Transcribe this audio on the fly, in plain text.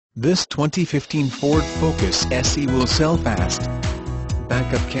This 2015 Ford Focus SE will sell fast.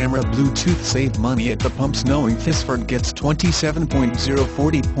 Backup camera Bluetooth. Save money at the pumps knowing THISFORD gets 27.0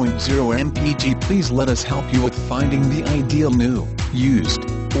 40.0 MPG. Please let us help you with finding the ideal new, used,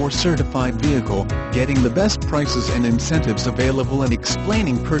 or certified vehicle, getting the best prices and incentives available, and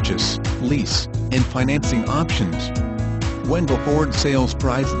explaining purchase, lease, and financing options. Wendle Ford Sales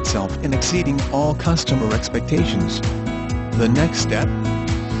prides itself in exceeding all customer expectations. The next step?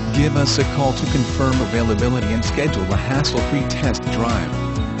 Give us a call to confirm availability and schedule a hassle-free test drive.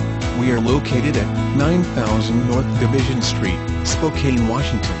 We are located at 9000 North Division Street, Spokane,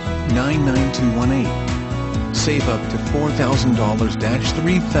 Washington, 99218. Save up to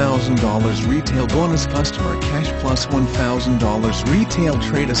 $4,000-$3,000 retail bonus customer cash plus $1,000 retail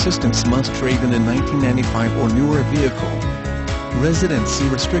trade assistance. Must trade in a 1995 or newer vehicle. Residency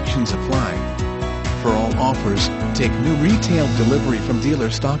restrictions apply. For all offers, take new retail delivery from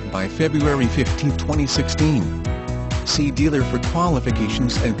dealer stock by February 15, 2016. See dealer for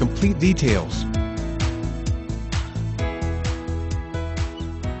qualifications and complete details.